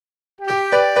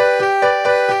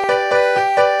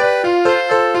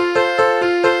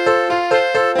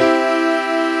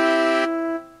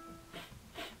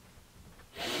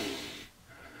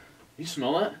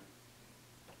smell that?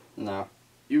 No.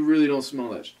 You really don't smell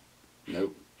that?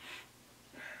 Nope.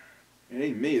 It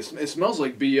ain't me. It smells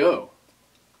like B.O.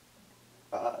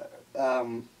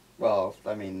 Well,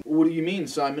 I mean... What do you mean,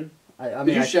 Simon? I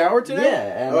Did you shower today?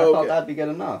 Yeah, and I thought that'd be good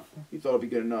enough. You thought it'd be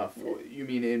good enough. You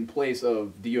mean in place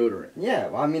of deodorant? Yeah,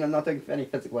 well, I mean, I'm not doing any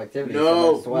physical activity.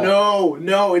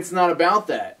 No, it's not about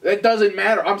that. That doesn't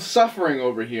matter. I'm suffering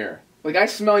over here. Like, I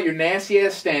smell your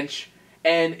nasty-ass stench,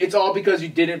 and it's all because you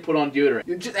didn't put on deodorant.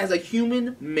 You're just, as a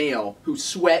human male who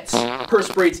sweats,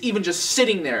 perspirates, even just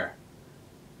sitting there,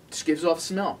 just gives off a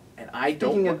smell. And I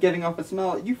don't... Speaking of giving off a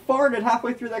smell, you farted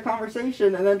halfway through that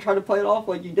conversation and then tried to play it off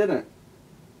like you didn't.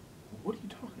 What are you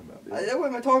talking about, dude? What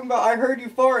am I talking about? I heard you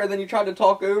fart and then you tried to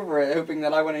talk over it, hoping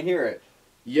that I wouldn't hear it.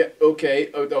 Yeah,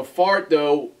 okay. A fart,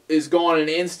 though, is gone in an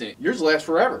instant. Yours lasts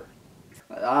forever.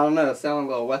 I don't know, it sounded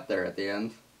a little wet there at the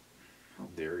end. How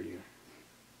dare you?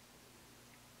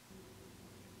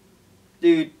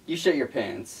 Dude, you shit your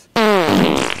pants.